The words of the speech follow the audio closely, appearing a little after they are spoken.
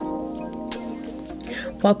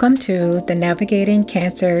Welcome to the Navigating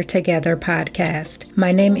Cancer Together podcast.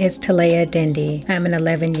 My name is Talea Dindy. I'm an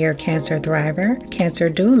 11-year cancer thriver, cancer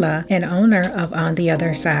doula, and owner of On the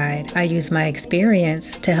Other Side. I use my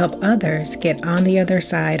experience to help others get on the other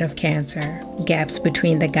side of cancer. Gaps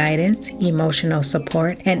between the guidance, emotional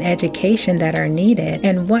support, and education that are needed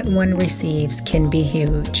and what one receives can be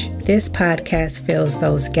huge. This podcast fills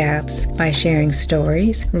those gaps by sharing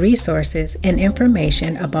stories, resources, and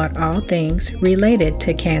information about all things related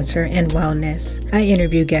to cancer and wellness. I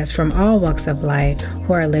interview guests from all walks of life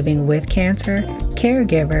who are living with cancer,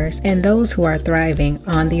 caregivers, and those who are thriving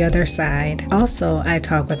on the other side. Also, I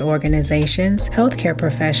talk with organizations, healthcare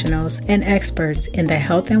professionals, and experts in the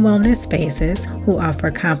health and wellness spaces who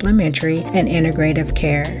offer complementary and integrative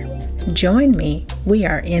care. Join me. We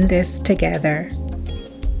are in this together.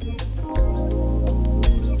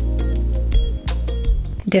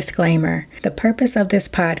 Disclaimer: the purpose of this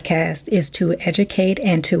podcast is to educate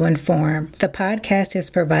and to inform. The podcast is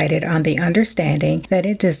provided on the understanding that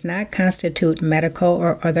it does not constitute medical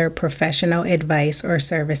or other professional advice or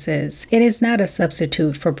services. It is not a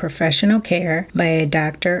substitute for professional care by a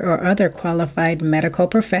doctor or other qualified medical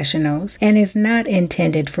professionals and is not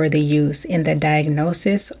intended for the use in the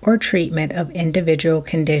diagnosis or treatment of individual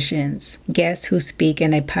conditions. Guests who speak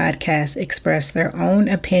in a podcast express their own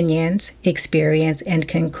opinions, experience, and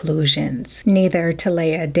conclusions. Neither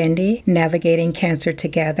Talea Dindy, Navigating Cancer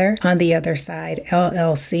Together, On the Other Side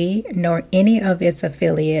LLC, nor any of its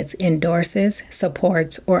affiliates endorses,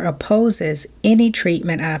 supports, or opposes any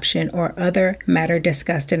treatment option or other matter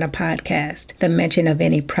discussed in a podcast. The mention of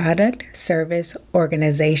any product, service,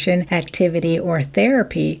 organization, activity, or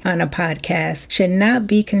therapy on a podcast should not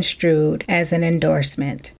be construed as an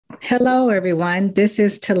endorsement. Hello, everyone. This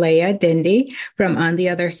is Talea Dindy from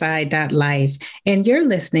ontheotherside.life, and you're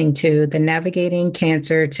listening to the Navigating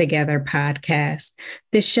Cancer Together podcast,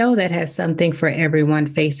 the show that has something for everyone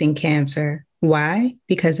facing cancer. Why?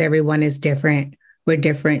 Because everyone is different, with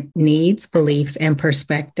different needs, beliefs, and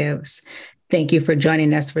perspectives. Thank you for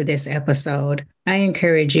joining us for this episode. I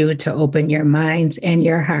encourage you to open your minds and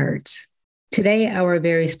your hearts. Today, our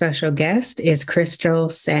very special guest is Crystal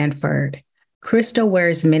Sanford. Crystal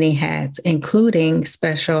wears many hats, including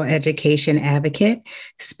special education advocate,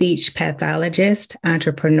 speech pathologist,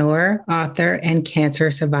 entrepreneur, author, and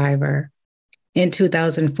cancer survivor. In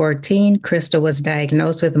 2014, Crystal was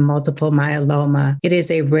diagnosed with multiple myeloma. It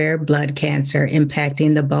is a rare blood cancer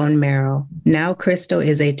impacting the bone marrow. Now, Crystal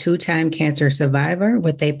is a 2-time cancer survivor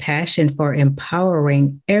with a passion for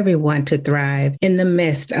empowering everyone to thrive in the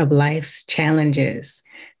midst of life's challenges.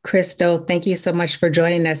 Crystal, thank you so much for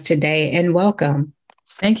joining us today and welcome.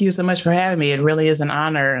 Thank you so much for having me. It really is an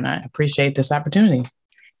honor and I appreciate this opportunity.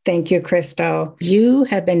 Thank you, Crystal. You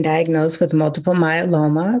have been diagnosed with multiple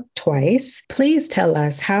myeloma twice. Please tell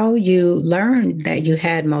us how you learned that you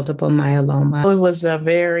had multiple myeloma. It was a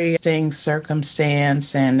very interesting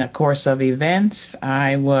circumstance and a course of events.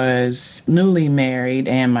 I was newly married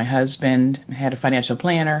and my husband had a financial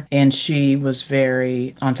planner and she was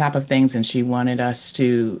very on top of things and she wanted us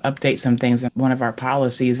to update some things in one of our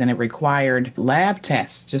policies and it required lab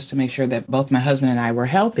tests just to make sure that both my husband and I were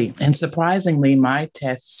healthy. And surprisingly, my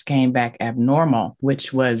tests came back abnormal,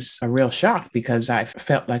 which was a real shock because I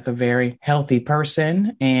felt like a very healthy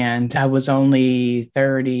person and I was only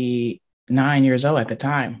 39 years old at the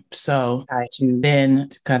time. So I had to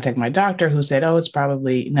then contact my doctor who said, it's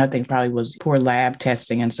probably nothing, probably was poor lab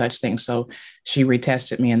testing and such things. So she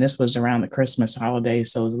retested me and this was around the Christmas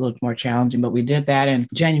holidays. So it was a little more challenging, but we did that in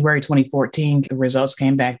January 2014. The results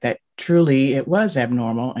came back that truly it was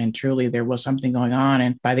abnormal and truly there was something going on.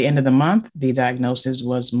 And by the end of the month, the diagnosis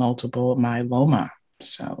was multiple myeloma.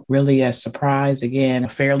 So really a surprise, again, a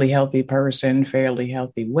fairly healthy person, fairly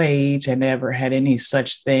healthy weight, and never had any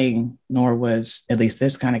such thing, nor was at least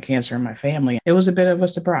this kind of cancer in my family. It was a bit of a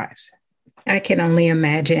surprise. I can only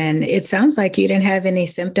imagine. It sounds like you didn't have any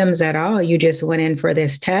symptoms at all. You just went in for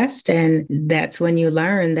this test and that's when you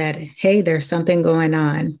learned that, hey, there's something going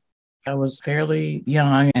on. I was fairly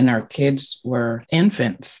young and our kids were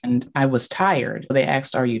infants and I was tired. They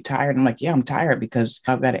asked, are you tired? I'm like, yeah, I'm tired because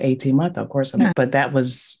I've got an 18-month, of course. But that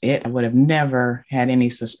was it. I would have never had any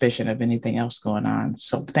suspicion of anything else going on.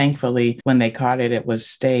 So thankfully, when they caught it, it was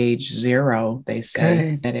stage 0. They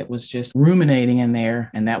said that it was just ruminating in there.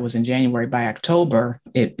 And that was in January. By October,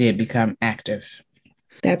 it did become active.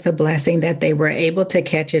 That's a blessing that they were able to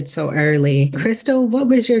catch it so early. Crystal, what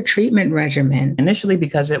was your treatment regimen? Initially,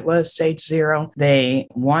 because it was stage 0, they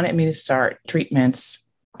wanted me to start treatments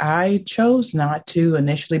I chose not to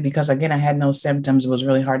initially because, again, I had no symptoms. It was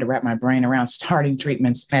really hard to wrap my brain around starting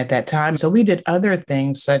treatments at that time. So we did other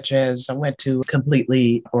things, such as I went to a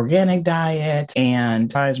completely organic diet and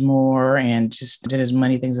exercised more and just did as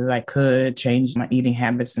many things as I could, changed my eating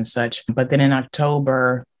habits and such. But then in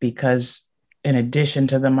October, because in addition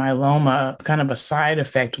to the myeloma, kind of a side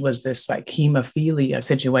effect was this like hemophilia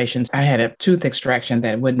situation. I had a tooth extraction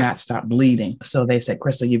that would not stop bleeding. So they said,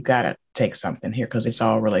 Crystal, you've got to take something here because it's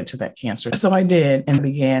all related to that cancer. So I did and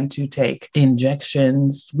began to take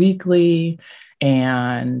injections weekly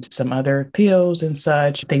and some other pills and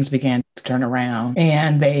such. Things began to turn around.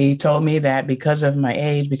 And they told me that because of my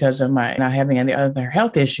age, because of my not having any other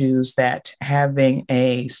health issues, that having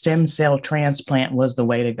a stem cell transplant was the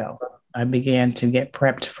way to go. I began to get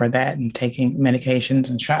prepped for that and taking medications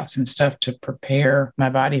and shots and stuff to prepare my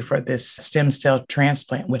body for this stem cell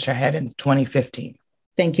transplant, which I had in 2015.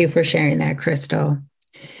 Thank you for sharing that, Crystal.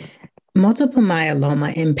 Multiple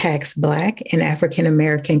myeloma impacts Black and African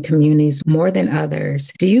American communities more than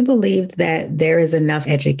others. Do you believe that there is enough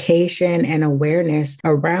education and awareness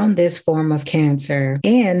around this form of cancer?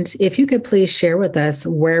 And if you could please share with us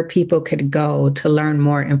where people could go to learn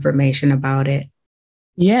more information about it.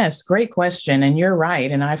 Yes, great question. And you're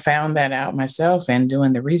right. And I found that out myself and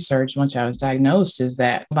doing the research once I was diagnosed is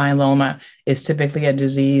that myeloma is typically a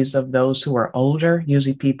disease of those who are older,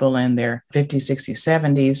 usually people in their 50s, 60s,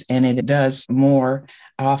 70s, and it does more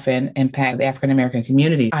often impact the African American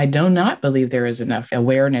community. I do not believe there is enough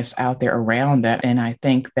awareness out there around that. And I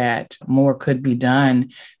think that more could be done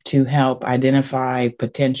to help identify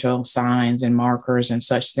potential signs and markers and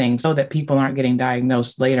such things so that people aren't getting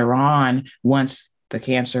diagnosed later on once the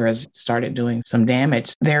cancer has started doing some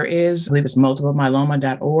damage. There is, I believe it's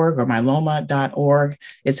multiplemyeloma.org or myeloma.org.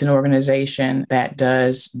 It's an organization that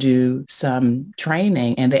does do some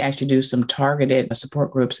training and they actually do some targeted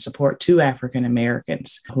support groups, support to African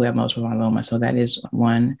Americans who have multiple myeloma. So that is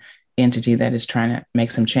one entity that is trying to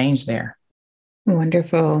make some change there.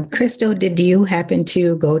 Wonderful. Crystal, did you happen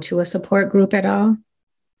to go to a support group at all?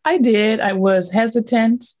 I did. I was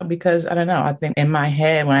hesitant because I don't know. I think in my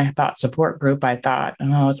head, when I thought support group, I thought,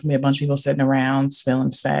 oh, it's going to be a bunch of people sitting around feeling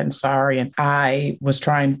sad and sorry. And I was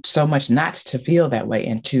trying so much not to feel that way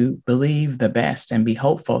and to believe the best and be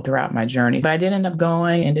hopeful throughout my journey. But I did end up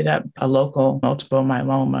ended up a local multiple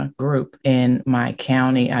myeloma group in my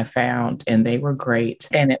county I found, and they were great.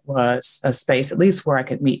 And it was a space, at least where I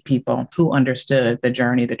could meet people who understood the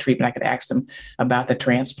journey, the treatment. I could ask them about the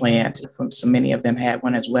transplant. So many of them had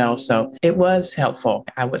one as well. So it was helpful.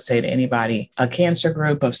 I would say to anybody, a cancer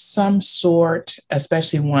group of some sort,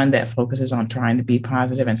 especially one that focuses on trying to be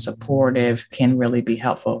positive and supportive, can really be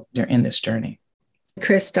helpful in this journey.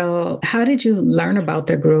 Crystal, how did you learn about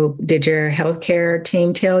the group? Did your healthcare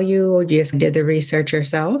team tell you or just did the research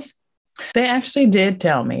yourself? They actually did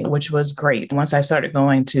tell me, which was great. Once I started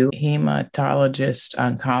going to hematologist,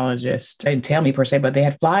 oncologist, they didn't tell me per se, but they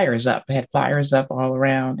had flyers up. They had flyers up all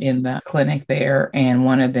around in the clinic there. And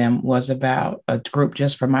one of them was about a group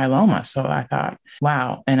just for myeloma. So I thought,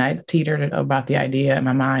 wow. And I teetered about the idea in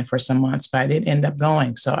my mind for some months, but I did end up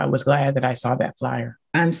going. So I was glad that I saw that flyer.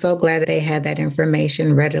 I'm so glad that they had that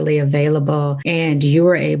information readily available and you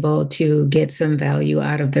were able to get some value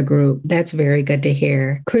out of the group. That's very good to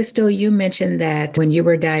hear. Crystal, you mentioned that when you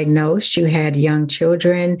were diagnosed, you had young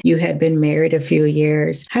children, you had been married a few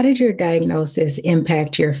years. How did your diagnosis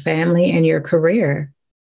impact your family and your career?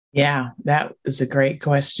 Yeah, that is a great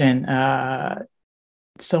question.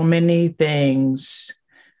 So many things.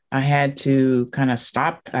 I had to kind of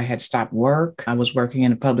stop. I had stopped work. I was working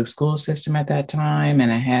in a public school system at that time,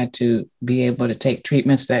 and I had to be able to take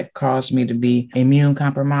treatments that caused me to be immune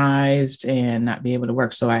compromised and not be able to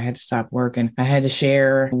work. So I had to stop work, and I had to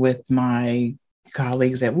share with my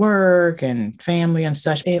colleagues at work and family and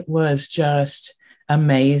such. It was just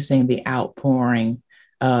amazing, the outpouring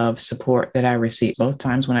of support that I received both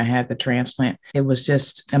times when I had the transplant. It was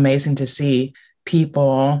just amazing to see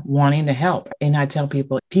people wanting to help. And I tell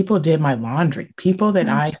people did my laundry, people that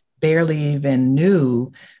I barely even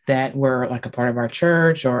knew that were like a part of our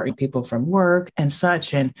church or people from work and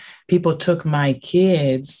such. And people took my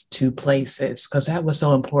kids to places because that was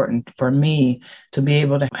so important for me to be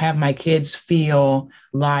able to have my kids feel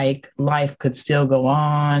like life could still go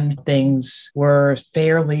on. Things were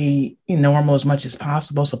fairly normal as much as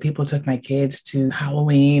possible. So people took my kids to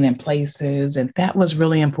Halloween and places, and that was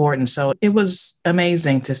really important. So it was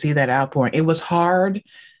amazing to see that outpouring. It was hard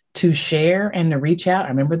to share and to reach out. I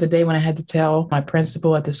remember the day when I had to tell my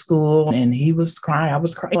principal at the school and he was crying. I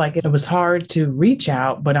was crying. Like it was hard to reach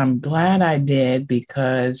out, but I'm glad I did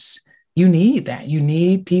because you need that. You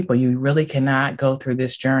need people. You really cannot go through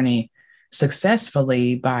this journey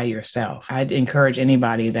successfully by yourself. I'd encourage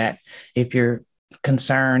anybody that if you're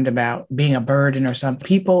concerned about being a burden or something,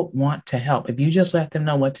 people want to help. If you just let them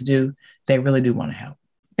know what to do, they really do want to help.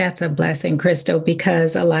 That's a blessing, Crystal,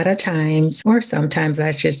 because a lot of times, or sometimes I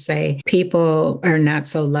should say, people are not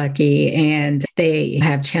so lucky and they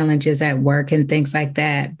have challenges at work and things like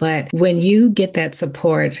that. But when you get that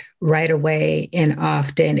support right away and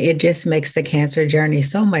often, it just makes the cancer journey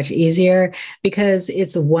so much easier because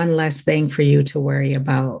it's one less thing for you to worry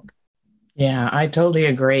about. Yeah, I totally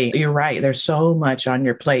agree. You're right. There's so much on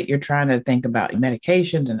your plate. You're trying to think about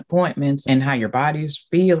medications and appointments and how your body's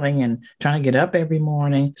feeling and trying to get up every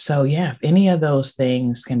morning. So, yeah, if any of those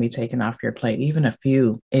things can be taken off your plate, even a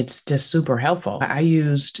few, it's just super helpful. I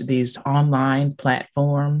used these online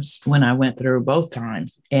platforms when I went through both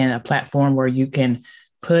times, and a platform where you can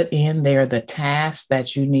put in there the tasks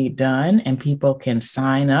that you need done and people can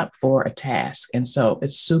sign up for a task. And so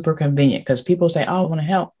it's super convenient because people say, oh, I want to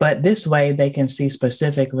help. But this way they can see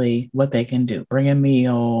specifically what they can do, bring a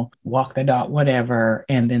meal, walk the dog, whatever,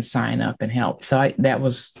 and then sign up and help. So that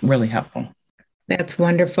was really helpful. That's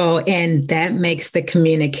wonderful. And that makes the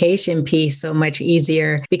communication piece so much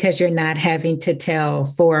easier because you're not having to tell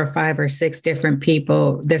 4 or 5 or 6 different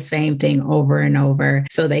people the same thing over and over.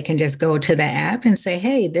 So they can just go to the app and say,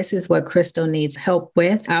 hey, this is what Crystal needs help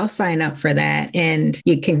with. I'll sign up for that. And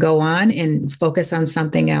you can go on and focus on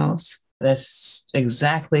something else. That's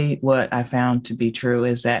exactly what I found to be true,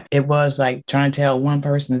 is that it was like trying to tell one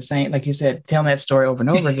person the same, like you said, telling that story over and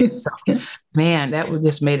over again. So, man, that would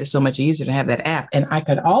just made it so much easier to have that app. And I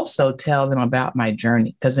could also tell them about my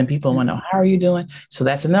journey because then people want to know, how are you doing? So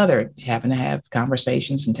that's another, having to have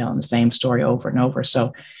conversations and telling the same story over and over.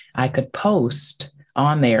 So I could post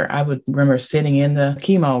on there. I would remember sitting in the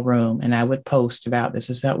chemo room and I would post about, this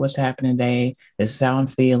is what's happening today. This is how I'm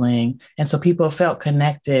feeling. And so people felt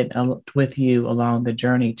connected with you along the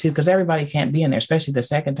journey too, because everybody can't be in there, especially the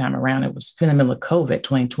second time around. It was in the middle of COVID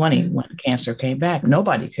 2020 when cancer came back.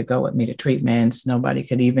 Nobody could go with me to treatments. Nobody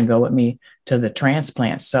could even go with me to the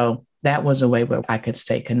transplant. So that was a way where I could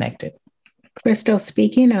stay connected. Crystal,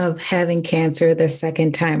 speaking of having cancer the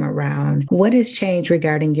second time around, what has changed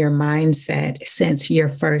regarding your mindset since your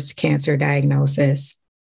first cancer diagnosis?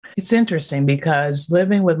 It's interesting because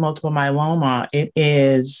living with multiple myeloma, it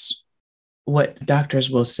is what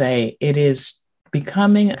doctors will say, it is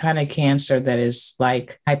becoming a kind of cancer that is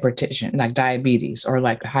like hypertension, like diabetes, or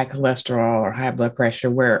like high cholesterol or high blood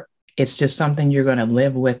pressure, where it's just something you're going to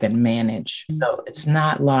live with and manage. So it's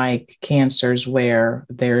not like cancers where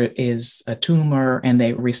there is a tumor and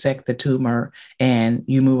they resect the tumor and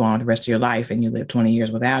you move on the rest of your life and you live 20 years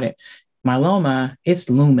without it. Myeloma, it's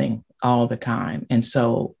looming all the time. And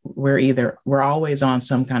so we're always on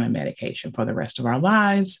some kind of medication for the rest of our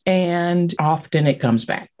lives. And often it comes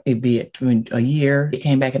back. It'd be a year. It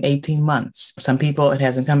came back in 18 months. Some people, it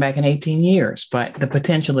hasn't come back in 18 years, but the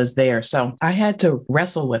potential is there. So I had to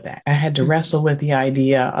wrestle with that. I had to wrestle with the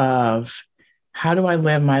idea of, how do I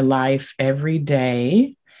live my life every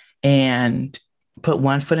day and put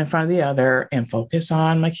one foot in front of the other and focus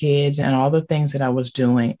on my kids and all the things that I was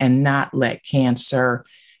doing and not let cancer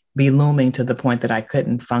be looming to the point that I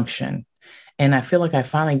couldn't function. And I feel like I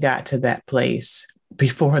finally got to that place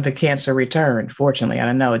before the cancer returned. Fortunately, I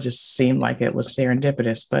don't know, it just seemed like it was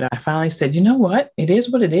serendipitous, but I finally said, you know what? It is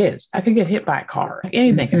what it is. I could get hit by a car.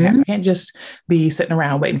 Anything can happen. I can't just be sitting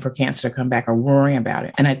around waiting for cancer to come back or worrying about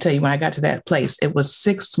it. And I tell you, when I got to that place, it was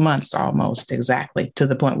 6 months almost exactly to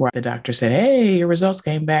the point where the doctor said, hey, your results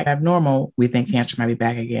came back abnormal. We think cancer might be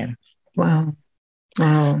back again. Wow.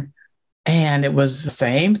 Wow. And it was the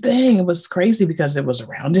same thing. It was crazy because it was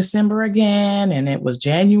around December again. And it was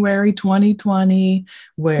January 2020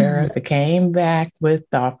 where it came back with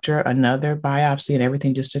another biopsy and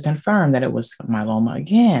everything just to confirm that it was myeloma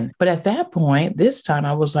again. But at that point, this time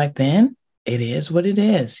I was like, then it is what it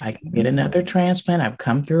is. I can get another transplant. I've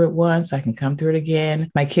come through it once. I can come through it again.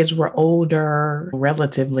 My kids were older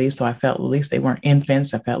relatively, so I felt at least they weren't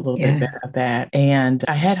infants. I felt a little bit better about that. And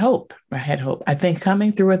I had hope. I think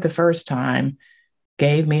coming through it the first time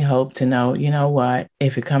gave me hope to know, you know what,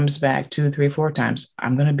 if it comes back 2, 3, 4 times,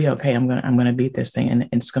 I'm going to be okay. I'm going to beat this thing and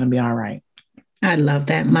it's going to be all right. I love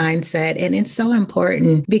that mindset. And it's so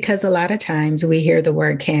important because a lot of times we hear the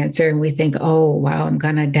word cancer and we think, oh, wow, I'm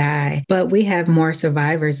going to die. But we have more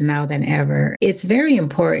survivors now than ever. It's very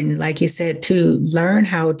important, like you said, to learn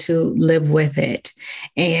how to live with it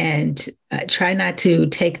and try not to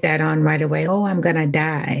take that on right away. Oh, I'm going to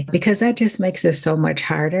die, because that just makes it so much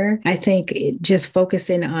harder. I think just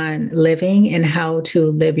focusing on living and how to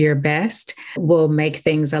live your best will make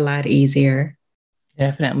things a lot easier.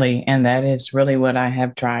 Definitely. And that is really what I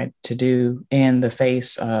have tried to do in the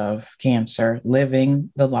face of cancer,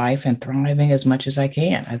 living the life and thriving as much as I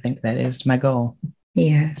can. I think that is my goal.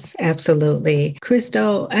 Yes, absolutely.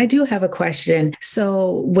 Crystal, I do have a question.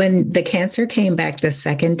 So, when the cancer came back the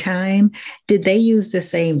second time, did they use the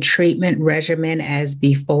same treatment regimen as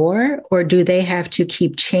before, or do they have to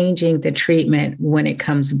keep changing the treatment when it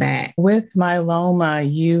comes back? With myeloma,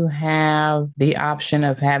 you have the option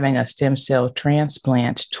of having a stem cell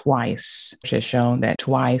transplant twice, which has shown that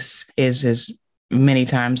twice is as many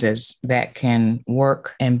times as that can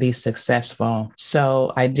work and be successful.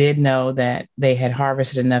 So I did know that they had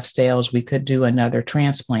harvested enough cells, we could do another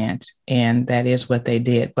transplant, and that is what they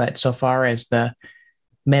did. But so far as the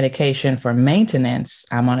medication for maintenance,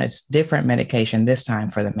 I'm on a different medication this time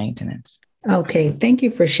for the maintenance. Okay, thank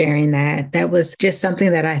you for sharing that. That was just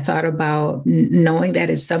something that I thought about, knowing that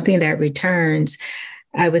it's something that returns.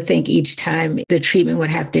 I would think each time the treatment would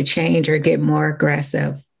have to change or get more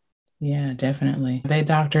aggressive. Yeah, definitely. The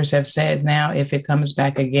doctors have said now if it comes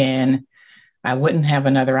back again, I wouldn't have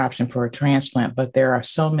another option for a transplant, but there are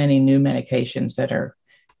so many new medications that are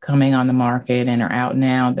coming on the market and are out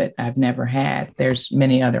now that I've never had. There's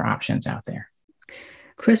many other options out there.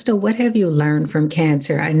 Crystal, what have you learned from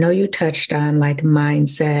cancer? I know you touched on like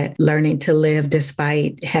mindset, learning to live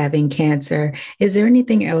despite having cancer. Is there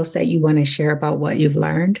anything else that you want to share about what you've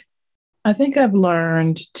learned? I think I've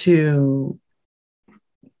learned to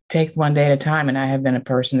take one day at a time. And I have been a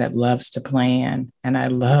person that loves to plan, and I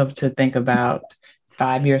love to think about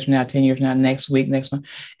 5 years from now, 10 years from now, next week, next month.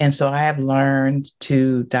 And so I have learned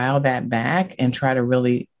to dial that back and try to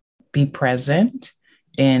really be present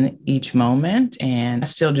in each moment. And I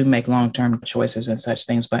still do make long-term choices and such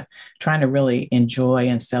things, but trying to really enjoy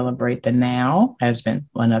and celebrate the now has been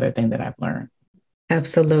another thing that I've learned.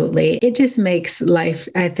 Absolutely. It just makes life,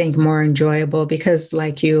 I think, more enjoyable because,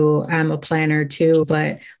 like you, I'm a planner too.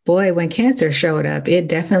 But boy, when cancer showed up, it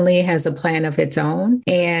definitely has a plan of its own.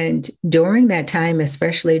 And during that time,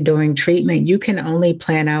 especially during treatment, you can only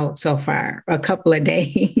plan out so far, a couple of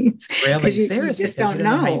days. Really, You seriously, just because don't you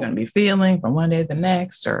don't know how you're know. going to be feeling from one day to the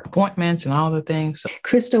next, or appointments and all the things. So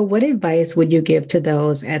Crystal, what advice would you give to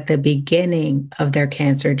those at the beginning of their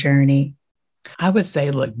cancer journey? I would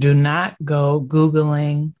say, look, do not go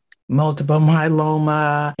Googling multiple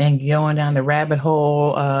myeloma and going down the rabbit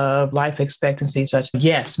hole of life expectancy. Such,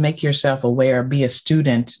 yes, make yourself aware, be a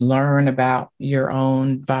student, learn about your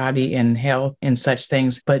own body and health and such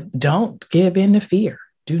things, but don't give in to fear.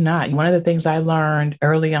 Do not. One of the things I learned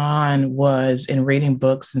early on was in reading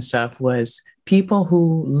books and stuff was people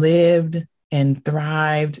who lived and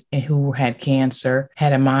thrived and who had cancer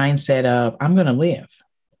had a mindset of, I'm going to live.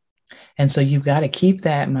 And so you've got to keep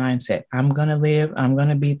that mindset. I'm going to live. I'm going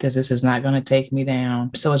to beat this. This is not going to take me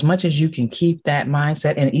down. So as much as you can keep that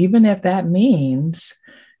mindset, and even if that means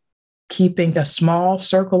keeping a small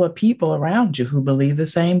circle of people around you who believe the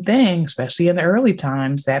same thing, especially in the early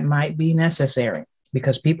times, that might be necessary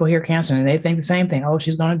because people hear cancer and they think the same thing. Oh,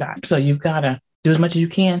 she's going to die. So you've got to do as much as you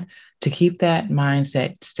can to keep that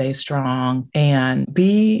mindset, stay strong, and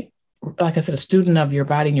be, like I said, a student of your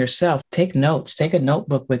body and yourself. Take notes, take a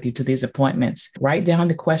notebook with you to these appointments. Write down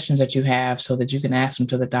the questions that you have so that you can ask them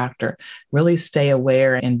to the doctor. Really stay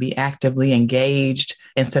aware and be actively engaged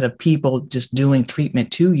instead of people just doing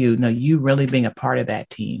treatment to you. No, you really being a part of that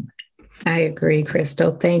team. I agree,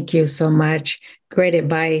 Crystal. Thank you so much. Great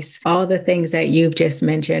advice. All the things that you've just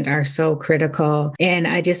mentioned are so critical. And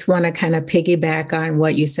I just want to kind of piggyback on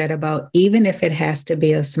what you said about even if it has to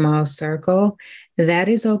be a small circle, that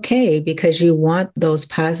is okay because you want those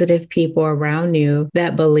positive people around you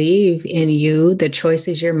that believe in you, the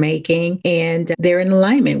choices you're making, and they're in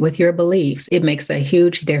alignment with your beliefs. It makes a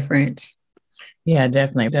huge difference. Yeah,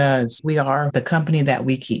 definitely does. We are the company that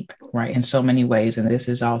we keep, right? In so many ways. And this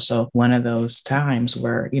is also one of those times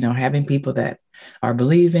where, having people that are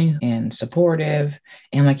believing and supportive,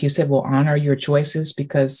 and like you said, will honor your choices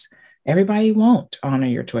because everybody won't honor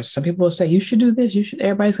your choices. Some people will say, you should do this.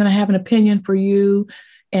 Everybody's going to have an opinion for you.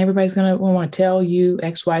 Everybody's going to want to tell you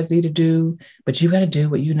X, Y, Z to do, but you got to do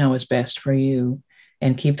what you know is best for you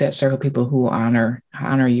and keep that circle of people who will honor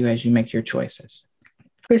you as you make your choices.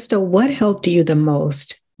 Crystal, what helped you the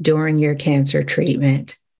most during your cancer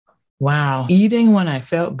treatment? Wow. Eating when I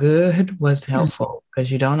felt good was helpful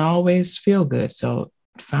because you don't always feel good. So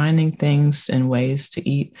finding things and ways to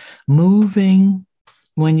eat, moving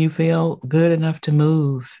when you feel good enough to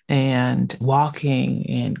move, and walking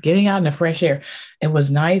and getting out in the fresh air. It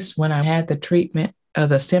was nice when I had the treatment of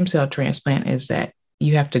the stem cell transplant, is that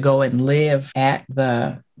you have to go and live at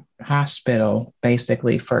the hospital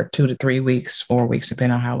basically for 2 to 3 weeks, 4 weeks,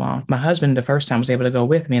 depending on how long. My husband, the first time, was able to go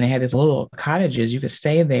with me, and they had these little cottages. You could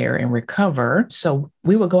stay there and recover. So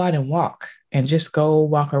we would go out and walk and just go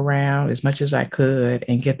walk around as much as I could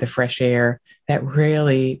and get the fresh air. That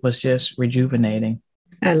really was just rejuvenating.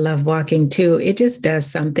 I love walking too. It just does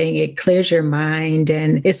something. It clears your mind.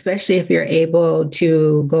 And especially if you're able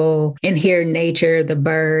to go and hear nature, the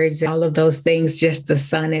birds, all of those things, just the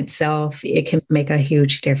sun itself, it can make a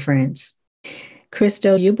huge difference.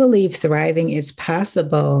 Crystal, you believe thriving is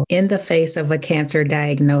possible in the face of a cancer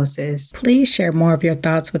diagnosis. Please share more of your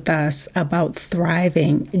thoughts with us about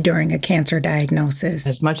thriving during a cancer diagnosis.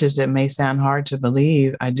 As much as it may sound hard to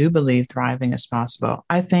believe, I do believe thriving is possible.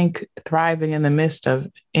 I think thriving in the midst of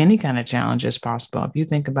any kind of challenge is possible. If you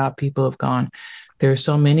think about people who've gone, there are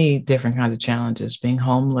so many different kinds of challenges, being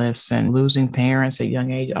homeless and losing parents at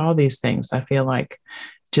young age, all these things. I feel like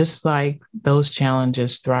just like those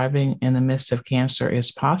challenges, thriving in the midst of cancer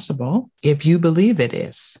is possible if you believe it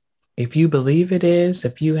is. If you believe it is,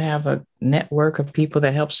 if you have a network of people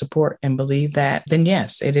that help support and believe that, then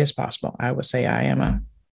yes, it is possible. I would say I am a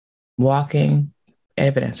walking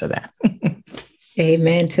evidence of that.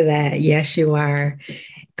 Amen to that. Yes, you are.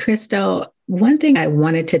 Crystal, one thing I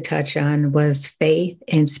wanted to touch on was faith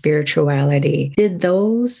and spirituality. Did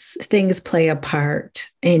those things play a part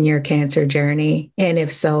in your cancer journey? And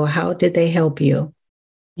if so, how did they help you?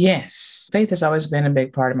 Yes, faith has always been a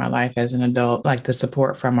big part of my life as an adult. Like the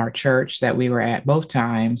support from our church that we were at both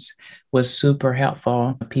times was super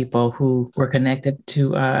helpful. People who were connected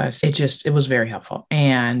to us, it was very helpful.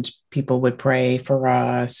 And people would pray for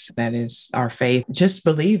us. That is our faith. Just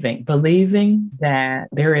believing that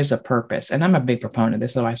there is a purpose. And I'm a big proponent of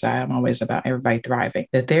this. So I say I'm always about everybody thriving,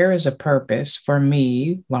 that there is a purpose for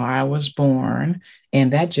me while I was born.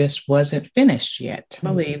 And that just wasn't finished yet. I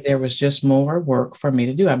believe there was just more work for me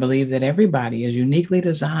to do. I believe that everybody is uniquely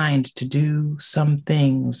designed to do some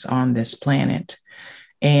things on this planet.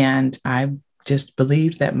 And I just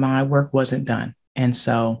believed that my work wasn't done. And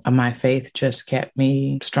so my faith just kept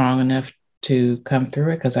me strong enough to come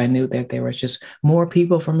through it, because I knew that there was just more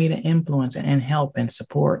people for me to influence and help and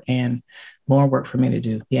support, and more work for me to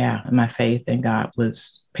do. Yeah, my faith in God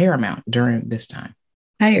was paramount during this time.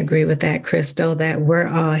 I agree with that, Crystal, that we're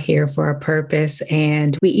all here for a purpose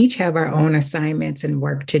and we each have our own assignments and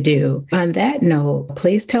work to do. On that note,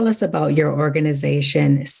 please tell us about your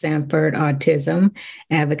organization, Sanford Autism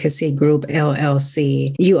Advocacy Group,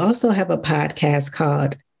 LLC. You also have a podcast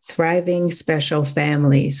called Thriving Special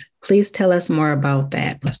Families. Please tell us more about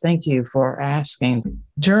that. Yes, thank you for asking.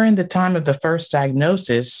 During the time of the first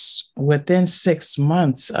diagnosis, within 6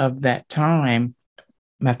 months of that time,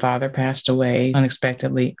 my father passed away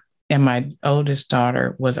unexpectedly, and my oldest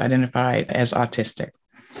daughter was identified as autistic.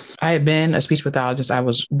 I had been a speech pathologist. I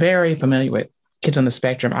was very familiar with kids on the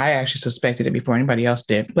spectrum. I actually suspected it before anybody else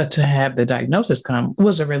did. But to have the diagnosis come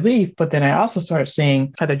was a relief. But then I also started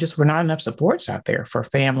seeing how there just were not enough supports out there for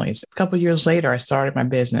families. A couple of years later, I started my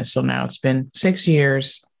business. So now it's been 6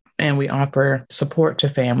 years, and we offer support to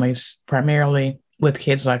families, primarily with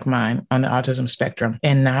kids like mine on the autism spectrum,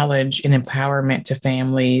 and knowledge and empowerment to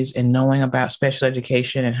families, and knowing about special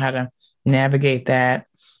education and how to navigate that.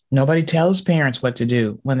 Nobody tells parents what to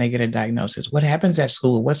do when they get a diagnosis. What happens at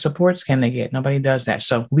school? What supports can they get? Nobody does that.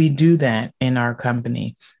 So we do that in our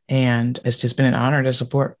company. And it's just been an honor to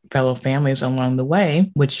support fellow families along the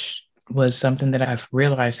way, which was something that I've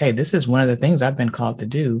realized, hey, this is one of the things I've been called to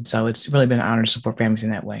do. So it's really been an honor to support families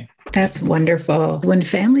in that way. That's wonderful. When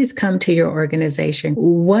families come to your organization,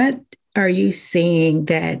 what are you seeing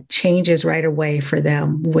that changes right away for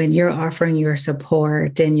them when you're offering your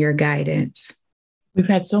support and your guidance? We've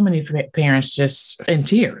had so many parents just in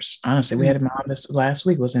tears. Honestly, we had a mom this last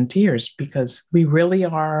week was in tears, because we really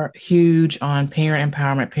are huge on parent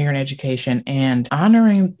empowerment, parent education, and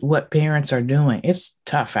honoring what parents are doing. It's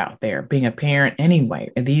tough out there being a parent anyway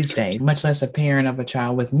these days, much less a parent of a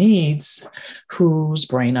child with needs whose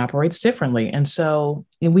brain operates differently. And so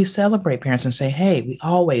we celebrate parents and say, hey,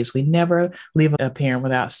 we never leave a parent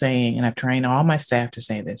without saying, and I've trained all my staff to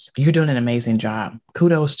say this, you're doing an amazing job.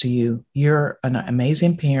 Kudos to you. You're an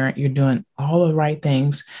amazing parent. You're doing all the right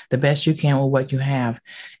things, the best you can with what you have.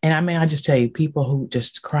 And I just tell you, people who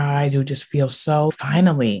just cried, who just feel so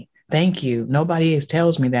finally thank you. Nobody else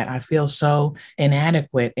tells me that. I feel so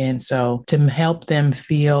inadequate. And so to help them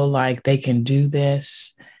feel like they can do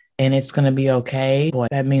this and it's going to be okay, boy,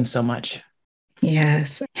 that means so much.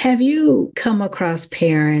 Yes. Have you come across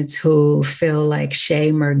parents who feel like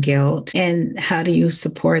shame or guilt? And how do you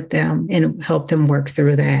support them and help them work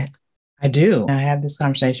through that? I do. I have this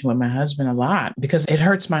conversation with my husband a lot because it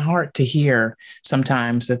hurts my heart to hear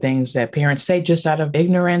sometimes the things that parents say just out of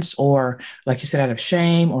ignorance or, like you said, out of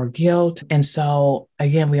shame or guilt. And so,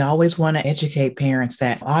 again, we always want to educate parents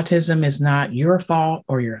that autism is not your fault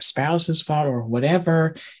or your spouse's fault or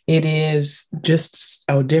whatever. It is just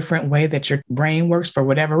a different way that your brain works for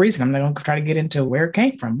whatever reason. I'm not going to try to get into where it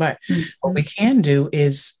came from, but what we can do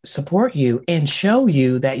is support you and show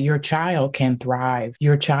you that your child can thrive.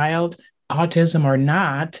 Your child, autism or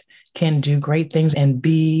not, can do great things and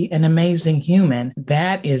be an amazing human.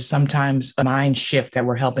 That is sometimes a mind shift that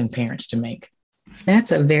we're helping parents to make.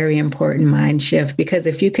 That's a very important mind shift, because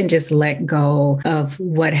if you can just let go of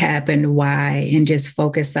what happened, why, and just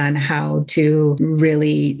focus on how to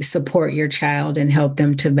really support your child and help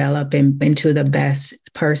them develop into the best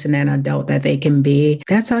person and adult that they can be,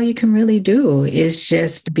 that's all you can really do, is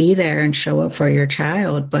just be there and show up for your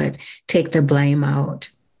child, but take the blame out.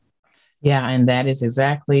 Yeah, and that is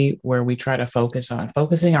exactly where we try to focus on,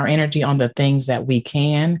 focusing our energy on the things that we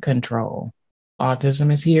can control.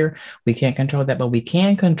 Autism is here. We can't control that, but we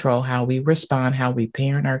can control how we respond, how we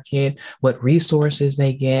parent our kid, what resources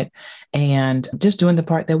they get, and just doing the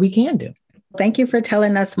part that we can do. Thank you for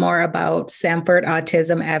telling us more about Sanford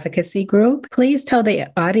Autism Advocacy Group. Please tell the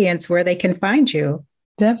audience where they can find you.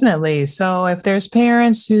 Definitely. So if there's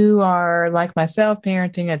parents who are like myself,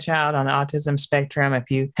 parenting a child on the autism spectrum,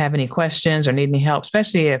 if you have any questions or need any help,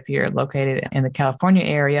 especially if you're located in the California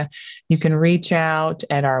area, you can reach out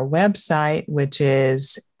at our website, which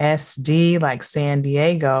is SD, like San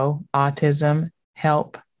Diego,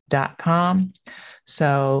 autismhelp.com.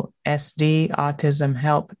 So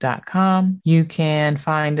sdautismhelp.com. You can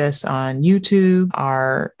find us on YouTube.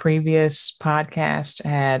 Our previous podcast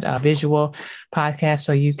had a visual podcast,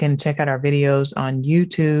 so you can check out our videos on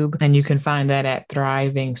YouTube, and you can find that at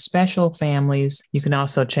Thriving Special Families. You can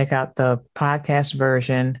also check out the podcast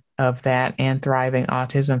version of that and Thriving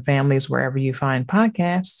Autism Families wherever you find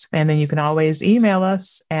podcasts. And then you can always email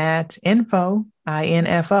us at info at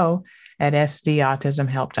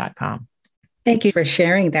sdautismhelp.com. Thank you for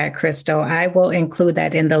sharing that, Crystal. I will include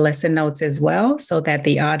that in the listen notes as well, so that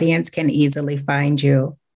the audience can easily find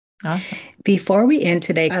you. Awesome. Before we end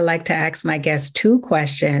today, I like to ask my guests 2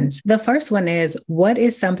 questions. The first one is, what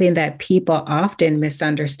is something that people often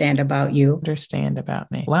misunderstand about you? Understand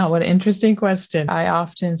about me. Wow, what an interesting question. I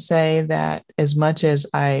often say that as much as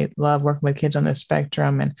I love working with kids on the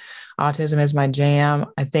spectrum and autism is my jam,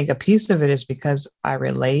 I think a piece of it is because I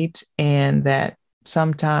relate, and that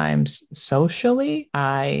sometimes socially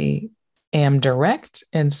I am direct.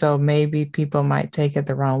 And so maybe people might take it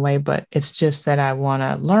the wrong way, but it's just that I want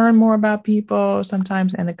to learn more about people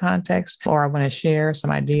sometimes in the context, or I want to share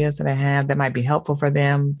some ideas that I have that might be helpful for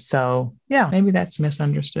them. So yeah, maybe that's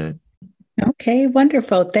misunderstood. Okay,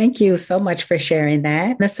 wonderful. Thank you so much for sharing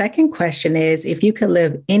that. The second question is, if you could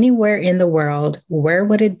live anywhere in the world, where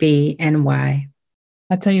would it be and why?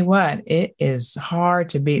 I tell you what, it is hard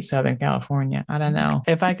to beat Southern California. I don't know.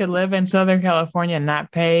 If I could live in Southern California and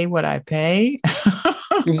not pay what I pay,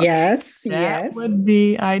 yes, that would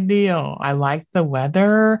be ideal. I like the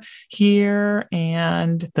weather here,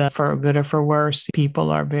 and for good or for worse, people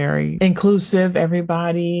are very inclusive.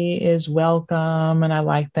 Everybody is welcome. And I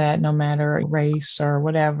like that, no matter race or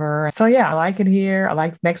whatever. So yeah, I like it here. I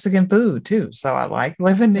like Mexican food too. So I like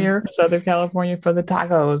living near Southern California for the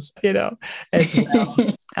tacos, as well.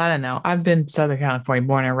 I don't know. I've been Southern California,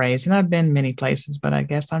 born and raised, and I've been many places, but I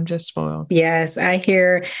guess I'm just spoiled. Yes, I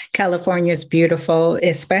hear California is beautiful,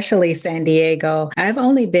 especially San Diego. I've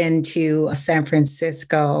only been to San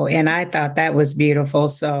Francisco, and I thought that was beautiful.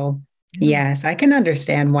 So yes, I can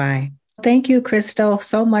understand why. Thank you, Crystal,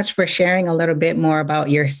 so much for sharing a little bit more about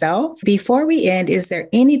yourself. Before we end, is there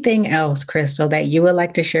anything else, Crystal, that you would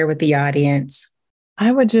like to share with the audience?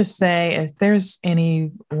 I would just say, if there's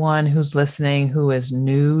anyone who's listening who is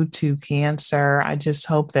new to cancer, I just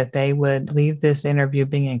hope that they would leave this interview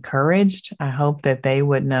being encouraged. I hope that they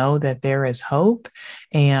would know that there is hope,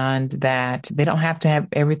 and that they don't have to have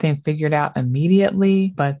everything figured out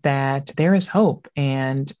immediately, but that there is hope,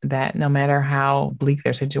 and that no matter how bleak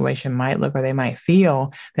their situation might look or they might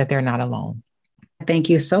feel, that they're not alone. Thank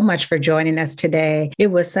you so much for joining us today. It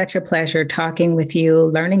was such a pleasure talking with you,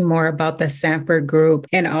 learning more about the Sanford Group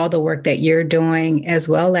and all the work that you're doing, as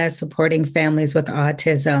well as supporting families with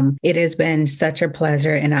autism. It has been such a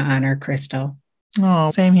pleasure and an honor, Crystal. Oh,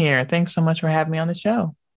 same here. Thanks so much for having me on the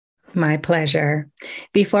show. My pleasure.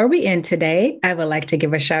 Before we end today, I would like to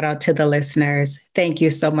give a shout out to the listeners. Thank you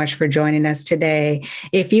so much for joining us today.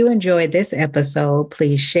 If you enjoyed this episode,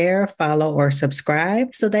 please share, follow, or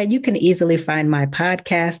subscribe so that you can easily find my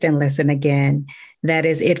podcast and listen again. That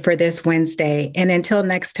is it for this Wednesday. And until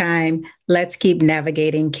next time, let's keep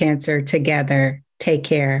navigating cancer together. Take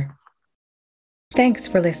care. Thanks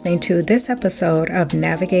for listening to this episode of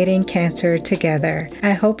Navigating Cancer Together.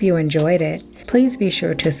 I hope you enjoyed it. Please be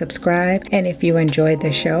sure to subscribe, and if you enjoyed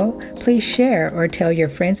the show, please share or tell your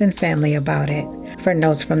friends and family about it. For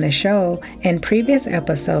notes from the show and previous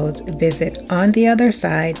episodes, visit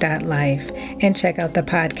ontheotherside.life and check out the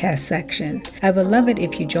podcast section. I would love it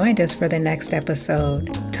if you joined us for the next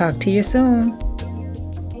episode. Talk to you soon.